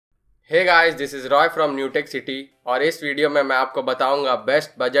Hey guys, this is Roy from Newtech city और इस video में मैं आपको बताऊंगा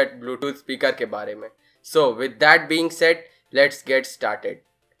बेस्ट बजट ब्लूटूथ स्पीकर के बारे में। So with that being said, let's get started.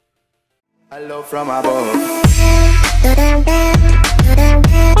 Hello from above.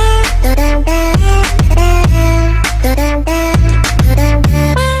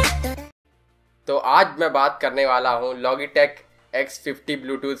 तो आज मैं बात करने वाला हूँ लॉगिटेक X50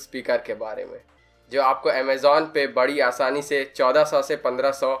 ब्लूटूथ स्पीकर के बारे में, जो आपको अमेज़ॉन पे बड़ी आसानी से 1400 से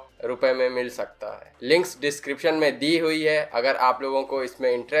 1500 रुपए में मिल सकता है। लिंक्स डिस्क्रिप्शन में दी हुई है अगर आप लोगों को इसमें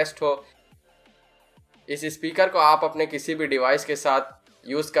इंटरेस्ट हो। इस स्पीकर को आप अपने किसी भी डिवाइस के साथ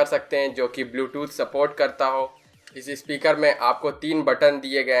यूज़ कर सकते हैं जो कि ब्लूटूथ सपोर्ट करता हो। इस स्पीकर में आपको 3 बटन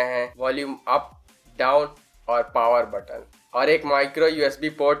दिए गए हैं, वॉल्यूम अप, डाउन और पावर बटन, और एक माइक्रो USB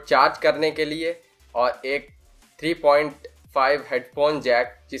पोर्ट चार्ज करने के लिए, और एक 3.5 हेडफोन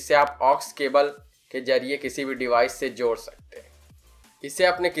जैक जिससे आप ऑक्स केबल के जरिए किसी भी डिवाइस से जोड़ सकते हैं। इसे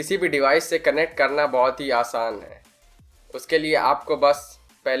अपने किसी भी डिवाइस से कनेक्ट करना बहुत ही आसान है। उसके लिए आपको बस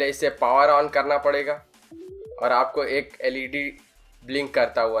पहले इसे पावर ऑन करना पड़ेगा और आपको एक LED ब्लिंक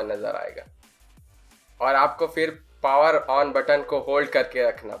करता हुआ नज़र आएगा, और आपको फिर पावर ऑन बटन को होल्ड करके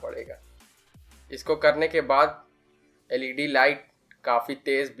रखना पड़ेगा। इसको करने के बाद LED लाइट काफ़ी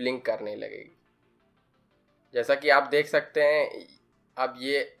तेज़ ब्लिंक करने लगेगी, जैसा कि आप देख सकते हैं। अब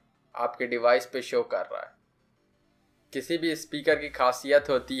ये आपके डिवाइस पे शो कर रहा है। किसी भी स्पीकर की खासियत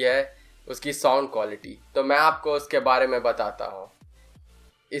होती है उसकी साउंड क्वालिटी, तो मैं आपको उसके बारे में बताता हूँ।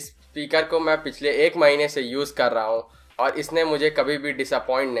 इस स्पीकर को मैं पिछले 1 महीने से यूज़ कर रहा हूँ और इसने मुझे कभी भी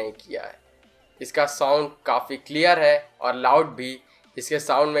डिसअपॉइंट नहीं किया है। इसका साउंड काफ़ी क्लियर है और लाउड भी। इसके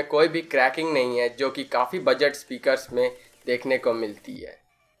साउंड में कोई भी क्रैकिंग नहीं है, जो कि काफ़ी बजट स्पीकर्स में देखने को मिलती है।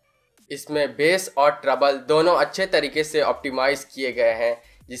 इसमें बेस और ट्रबल दोनों अच्छे तरीके से ऑप्टिमाइज़ किए गए हैं,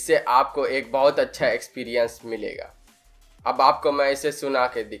 जिससे आपको एक बहुत अच्छा एक्सपीरियंस मिलेगा। अब आपको मैं इसे सुना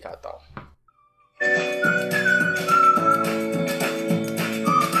के दिखाता हूँ।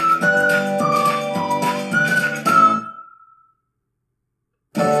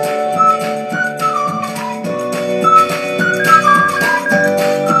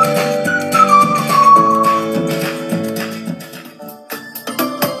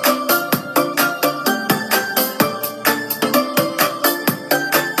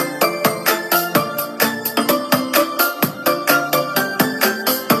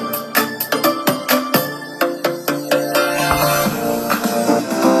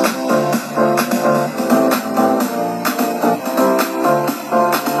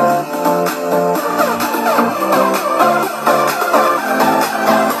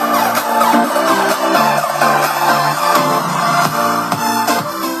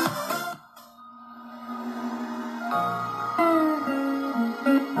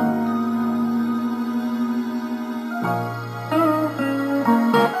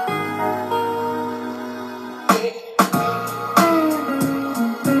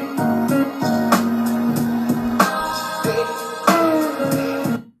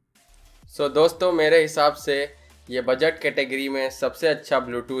 तो दोस्तों, मेरे हिसाब से ये बजट कैटेगरी में सबसे अच्छा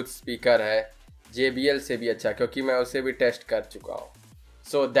ब्लूटूथ स्पीकर है, JBL से भी अच्छा, क्योंकि मैं उसे भी टेस्ट कर चुका हूँ।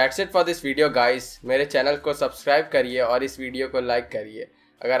 So that's it for this video guys. मेरे चैनल को सब्सक्राइब करिए और इस वीडियो को लाइक करिए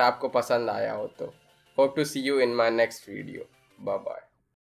अगर आपको पसंद आया हो तो। Hope to C you in my next video. Bye bye.